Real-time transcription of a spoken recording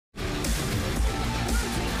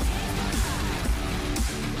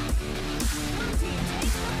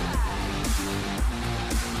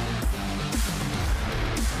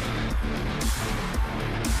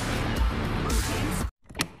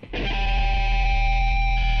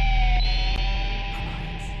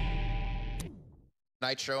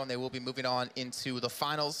Nitro, and they will be moving on into the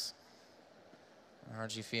finals.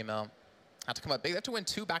 RG Female have to come up big. They have to win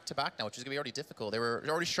 2 back-to-back now, which is going to be already difficult. They were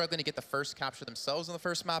already struggling to get the first capture themselves on the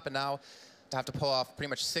first map, and now to have to pull off pretty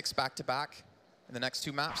much 6 back-to-back in the next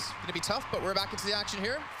 2 maps. Going to be tough, but we're back into the action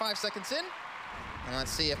here. 5 seconds in. And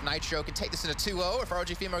let's see if Nitro can take this into 2-0, or if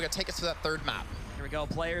RG Female are going to take us to that 3rd map. Here we go,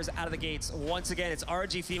 players out of the gates. Once again, it's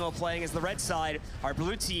RG Female playing as the red side. Our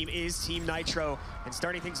blue team is Team Nitro. And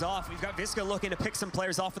starting things off, we've got Visca looking to pick some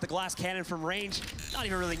players off with the glass cannon from range. Not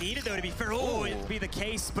even really needed, though, to be fair. Oh, it'd be the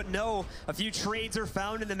case, but no. A few trades are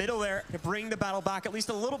found in the middle there to bring the battle back at least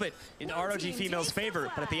a little bit in RG Female's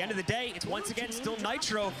favor. But at the end of the day, it's once again still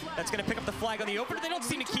Nitro that's going to pick up the flag on the opener. They don't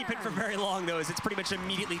seem to keep it for very long, though, as it's pretty much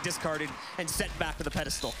immediately discarded and sent back to the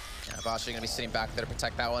pedestal. Yeah, Vashi going to be sitting back there to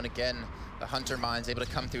protect that one again. The Hunter Mine's able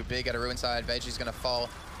to come through big at a Ruin side. Veggie's going to fall.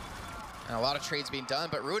 And a lot of trades being done,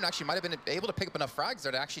 but Ruin actually might have been able to pick up enough frags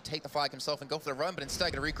there to actually take the flag himself and go for the run, but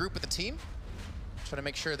instead going to regroup with the team. Try to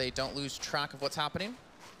make sure they don't lose track of what's happening.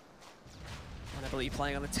 And I believe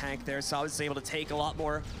playing on the tank there, so I was able to take a lot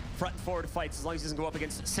more front and forward fights as long as he doesn't go up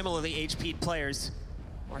against similarly HP'd players.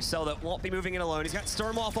 Marcel, that won't be moving in alone. He's got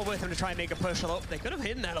Stormwaffle with him to try and make a push, although they could have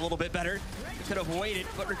hidden that a little bit better. They could have waited,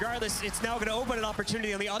 but regardless, it's now going to open an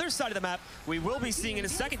opportunity on the other side of the map. We will be seeing in a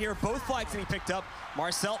second here both flags that he picked up.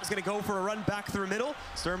 Marcel is going to go for a run back through middle.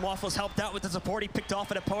 Stormwaffle's helped out with the support. He picked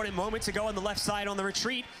off an opponent moments ago on the left side on the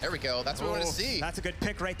retreat. There we go. That's what we want to see. That's a good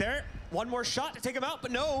pick right there. One more shot to take him out, but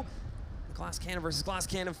no. Glass Cannon versus Glass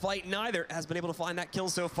Cannon fight, neither has been able to find that kill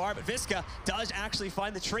so far, but Visca does actually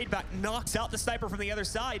find the trade back, knocks out the sniper from the other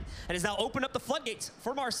side, and has now opened up the floodgates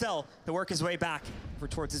for Marcel to work his way back over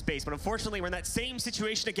towards his base. But unfortunately, we're in that same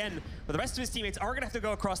situation again, where the rest of his teammates are going to have to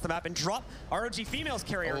go across the map and drop ROG Female's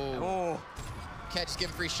carrier. Can't just give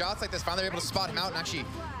him free shots like this. Finally, they're able to spot him out and actually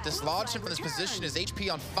dislodge him from this position. His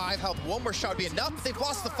HP on 5 health. One more shot would be enough, but they've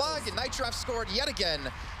lost the flag, and Nitro have scored yet again,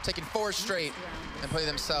 taking 4 straight and putting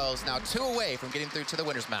themselves now 2 away from getting through to the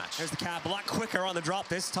winner's match. There's the cap, a lot quicker on the drop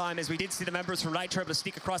this time, as we did see the members from Nitro able to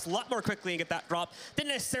sneak across a lot more quickly and get that drop. Didn't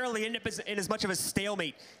necessarily end up in as much of a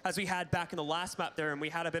stalemate as we had back in the last map there, and we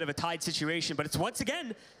had a bit of a tied situation, but it's once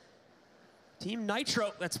again Team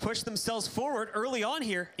Nitro that's pushed themselves forward early on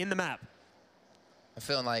here in the map. I'm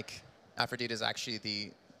feeling like Aphrodite is actually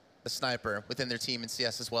the sniper within their team in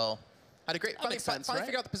CS as well. Had a great, finally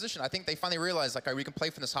figure out the position. I think they finally realized, like, we can play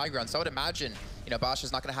from this high ground. So I would imagine, you know, Bosch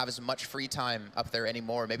is not going to have as much free time up there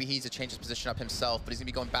anymore. Maybe he needs to change his position up himself, but he's going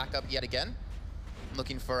to be going back up yet again. I'm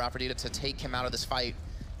looking for Aphrodite to take him out of this fight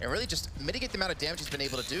and really just mitigate the amount of damage he's been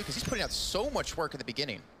able to do, because he's putting out so much work at the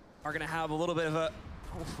beginning. Are going to have a little bit of a,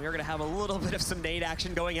 we're going to have a little bit of some nade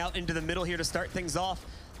action going out into the middle here to start things off.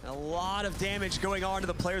 A lot of damage going on to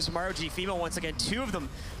the players from ROG Female. Once again, 2 of them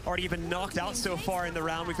already been knocked out so far in the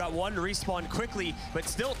round. We've got 1 respawn quickly, but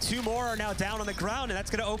still 2 more are now down on the ground, and that's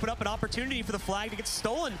going to open up an opportunity for the flag to get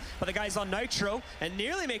stolen by the guys on Nitro, and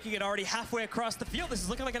nearly making it already halfway across the field. This is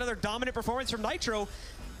looking like another dominant performance from Nitro.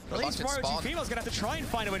 At least ROG Female is going to have to try and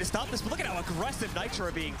find a way to stop this, but look at how aggressive Nitro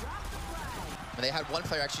are being. And they had 1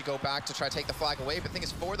 player actually go back to try to take the flag away, but the thing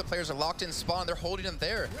is 4 of the players are locked in spawn. They're holding them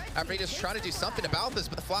there. Aphrodite's trying to do something about this,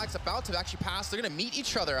 but the flag's about to actually pass. They're going to meet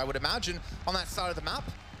each other, I would imagine, on that side of the map.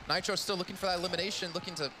 Nitro's still looking for that elimination,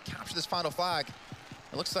 looking to capture this final flag.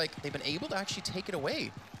 It looks like they've been able to actually take it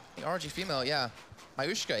away. The RG Female, yeah.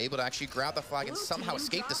 Mayushka able to actually grab the flag and somehow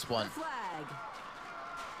escape this one.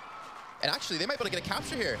 And actually, they might be able to get a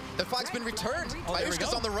capture here. The flag's been returned.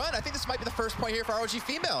 Mayushka's on the run. I think this might be the first point here for ROG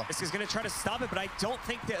Female. This is going to try to stop it, but I don't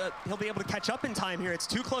think that he'll be able to catch up in time here. It's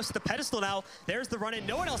too close to the pedestal now. There's the run-in.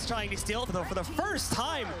 No one else trying to steal it, though. For the first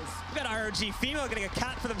time, we've got ROG Female getting a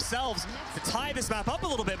cap for themselves to tie this map up a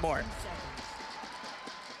little bit more.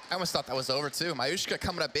 I almost thought that was over, too. Mayushka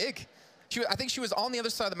coming up big. I think she was on the other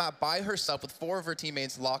side of the map by herself with 4 of her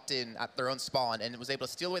teammates locked in at their own spawn, and was able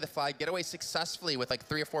to steal away the flag, get away successfully with like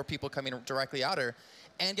 3 or 4 people coming directly at her,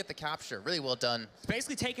 and get the capture. Really well done. It's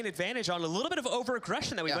basically taking advantage on a little bit of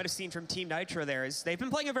over-aggression that we might have seen from Team Nitro there. They've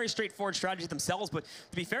been playing a very straightforward strategy themselves, but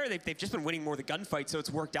to be fair, they've just been winning more of the gunfight, so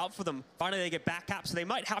it's worked out for them. Finally, they get back cap, so they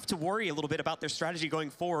might have to worry a little bit about their strategy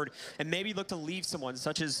going forward, and maybe look to leave someone,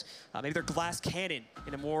 such as maybe their glass cannon,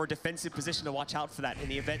 in a more defensive position to watch out for that in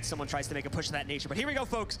the event someone tries to make a push of that nature. But here we go,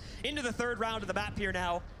 folks, into the 3rd round of the map here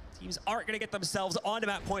now. Teams aren't going to get themselves onto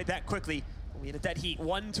map point that quickly. We had a dead heat,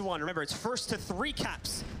 1-1. Remember, it's 1st to 3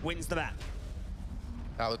 caps wins the map.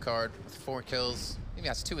 Alucard with 4 kills. Maybe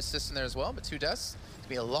has 2 assists in there as well, but 2 deaths. It's going to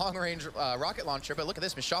be a long-range rocket launcher, but look at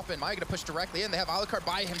this. Mishapa and Maya going to push directly in. They have Alucard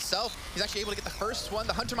by himself. He's actually able to get the first one.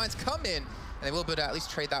 The Hunter Mines come in, and they will be able to at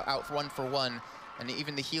least trade that out for 1 for 1. And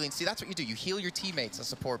even the healing. See, that's what you do. You heal your teammates as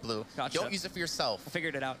support, Blue. Gotcha. Don't use it for yourself. I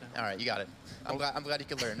figured it out now. All right, you got it. I'm glad you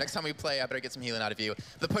can learn. Next time we play, I better get some healing out of you.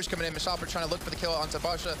 The push coming in. Mishopper trying to look for the kill onto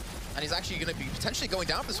Basha. And he's actually going to be potentially going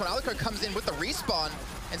down for this one. Alucard comes in with the respawn.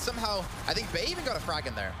 And somehow, I think Bay even got a frag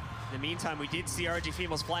in there. In the meantime, we did see RG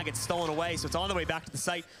Female's flag get stolen away, so it's on the way back to the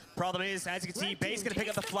site. Problem is, as you can see, Bay's going to pick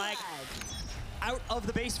up the flag out of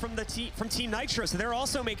the base from Team Nitro, so they're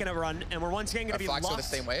also making a run, and we're once again going to be locked. Flags go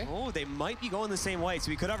the same way? Oh, they might be going the same way, so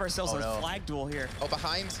we could have ourselves a flag duel here. Oh,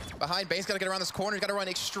 behind Bay's got to get around this corner. He's got to run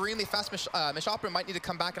extremely fast. Mishopper might need to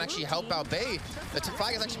come back and actually help out Bay. The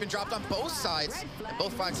flag has actually been dropped on both sides, and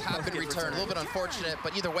both flags have been returned. A little bit unfortunate,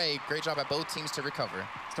 but either way, great job by both teams to recover.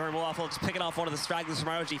 Storm Waffle just picking off one of the stragglers from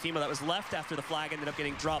ROG Female that was left after the flag ended up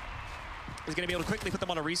getting dropped. He's going to be able to quickly put them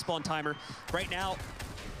on a respawn timer. Right now,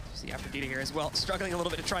 see Aphrodite here as well, struggling a little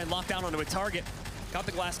bit to try and lock down onto a target. Got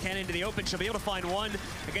the glass cannon into the open. She'll be able to find one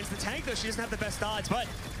against the tank, though she doesn't have the best odds, but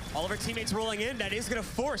all of her teammates rolling in. That is going to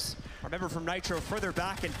force our member from Nitro further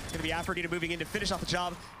back, and it's going to be Aphrodite moving in to finish off the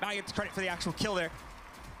job. Now gets credit for the actual kill there.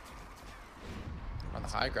 On the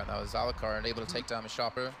high ground, that was Alucard able to take down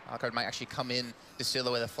Mishopper. Alucard might actually come in to seal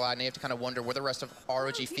away the flag, and you have to kind of wonder where the rest of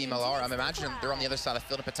ROG Female are. I'm imagining they're on the other side of the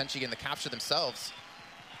field and potentially getting the capture themselves.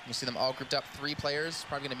 You see them all grouped up, 3 players,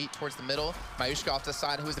 probably going to meet towards the middle. Mayushka off to the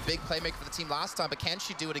side, who was the big playmaker for the team last time, but can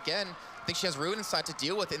she do it again? I think she has Ruin inside to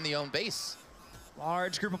deal with in the own base.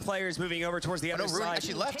 Large group of players moving over towards the other side. Ruin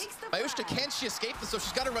actually left. Mayushka, can she escape this? So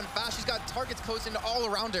she's got to run fast. She's got targets closing all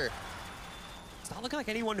around her. It's not looking like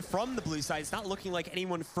anyone from the blue side. It's not looking like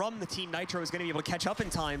anyone from the Team Nitro is going to be able to catch up in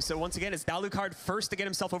time. So once again, it's Alucard first to get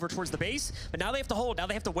himself over towards the base, but now they have to hold. Now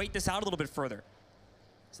they have to wait this out a little bit further.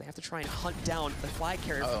 So they have to try and hunt down the flag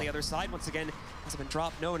carrier from the other side. Once again, hasn't been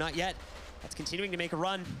dropped. No, not yet. That's continuing to make a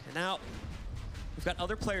run. And now we've got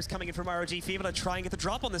other players coming in from ROG Female to try and get the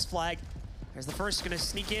drop on this flag. There's the first, going to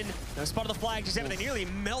sneak in. No spot of the flag, just able to nearly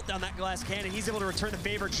melt down that glass cannon. He's able to return the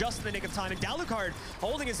favor just in the nick of time. And Alucard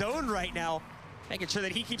holding his own right now, making sure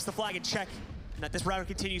that he keeps the flag in check and that this round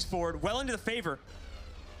continues forward well into the favor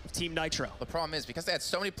of Team Nitro. The problem is, because they had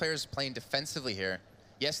so many players playing defensively here,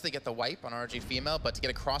 yes, they get the wipe on RG Female, but to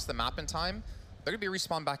get across the map in time, they're going to be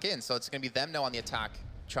respawned back in. So it's going to be them now on the attack,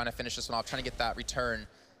 trying to finish this one off, trying to get that return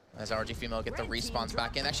as RG Female get the respawns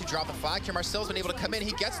back in. Actually drop the flag here. Marcel's been able to come in.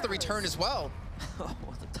 He gets the return as well. Oh,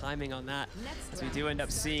 the timing on that. As we do end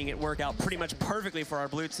up seeing it work out pretty much perfectly for our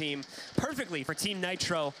blue team. Perfectly for Team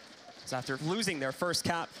Nitro. So after losing their first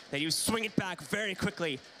cap, they do swing it back very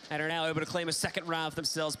quickly and are now able to claim a second round for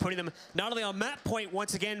themselves, putting them not only on map point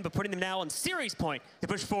once again, but putting them now on series point to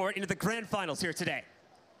push forward into the grand finals here today.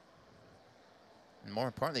 And more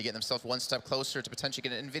importantly, getting themselves one step closer to potentially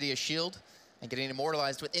get an NVIDIA shield and getting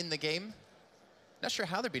immortalized within the game. Not sure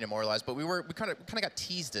how they're being immortalized, but we kind of got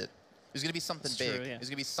teased it. It was going to be something big. True, yeah. It was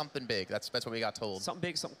going to be something big. That's what we got told. Something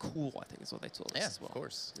big, something cool, I think is what they told us as well. Of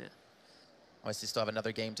course. Yeah. Obviously, still have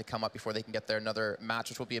another game to come up before they can get there. Another match,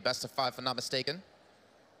 which will be a best of 5, if I'm not mistaken.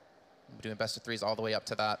 We're doing best of 3s all the way up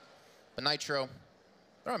to that. But Nitro,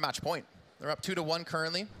 they're on match point. They're up 2-1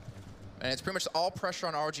 currently. And it's pretty much all pressure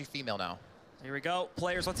on RG Female now. Here we go.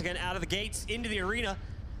 Players once again out of the gates into the arena.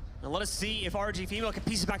 And let us see if RG Female can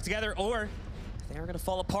piece it back together, or they are going to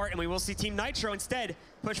fall apart, and we will see Team Nitro instead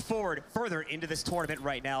push forward further into this tournament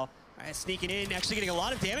right now. Sneaking in, actually getting a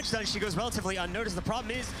lot of damage done. She goes relatively unnoticed. The problem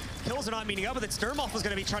is, kills are not meeting up with it. Sturmoff was going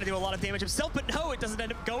to be trying to do a lot of damage himself, but no, it doesn't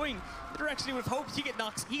end up going the direction he would have hoped. He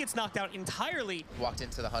gets knocked out entirely. Walked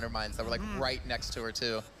into the Hunter Mines that were like right next to her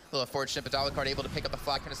too. A little unfortunate, but Alucard able to pick up the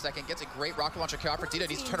flag in a second. Gets a great rocket launcher kill. Aphrodite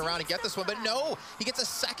needs to turn around and get this one, but no, he gets a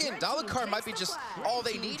second. Alucard might be just all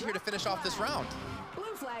they need here to finish off this round.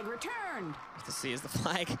 Blue flag returned. To see as the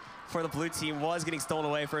flag for the blue team was getting stolen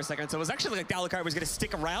away for a second. So it was actually like Alucard was going to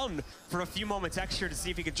stick around for a few moments extra to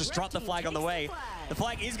see if he could just drop the flag on the way. The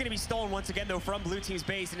flag is going to be stolen once again, though, from blue team's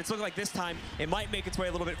base, and it's looking like this time it might make its way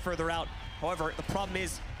a little bit further out. However, the problem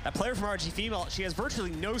is that player from RG Female, she has virtually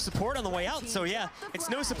no support on the way out. So yeah, it's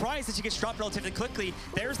no surprise that she gets dropped relatively quickly.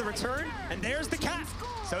 There's the return, and there's the cap.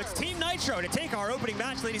 So it's Team Nitro to take our opening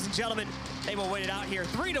match, ladies and gentlemen. They will win it out here.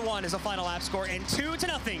 3-1 is the final app score, and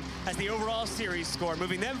 2-0 as the overall series score,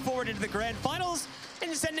 moving them forward into the grand finals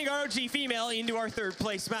and sending ROG Female into our third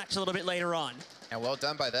place match a little bit later on. And well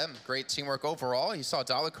done by them. Great teamwork overall. You saw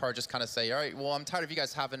Alucard just kind of say, all right, well, I'm tired of you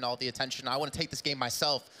guys having all the attention. I want to take this game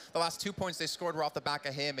myself. The last 2 points they scored were off the back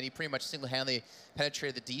of him, and he pretty much single-handedly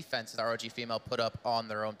penetrated the defense that ROG Female put up on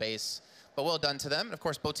their own base. But well done to them. And of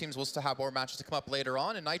course, both teams will still have more matches to come up later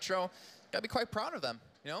on. And Nitro, got to be quite proud of them.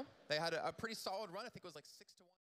 You know, they had a pretty solid run. I think it was like 6-1.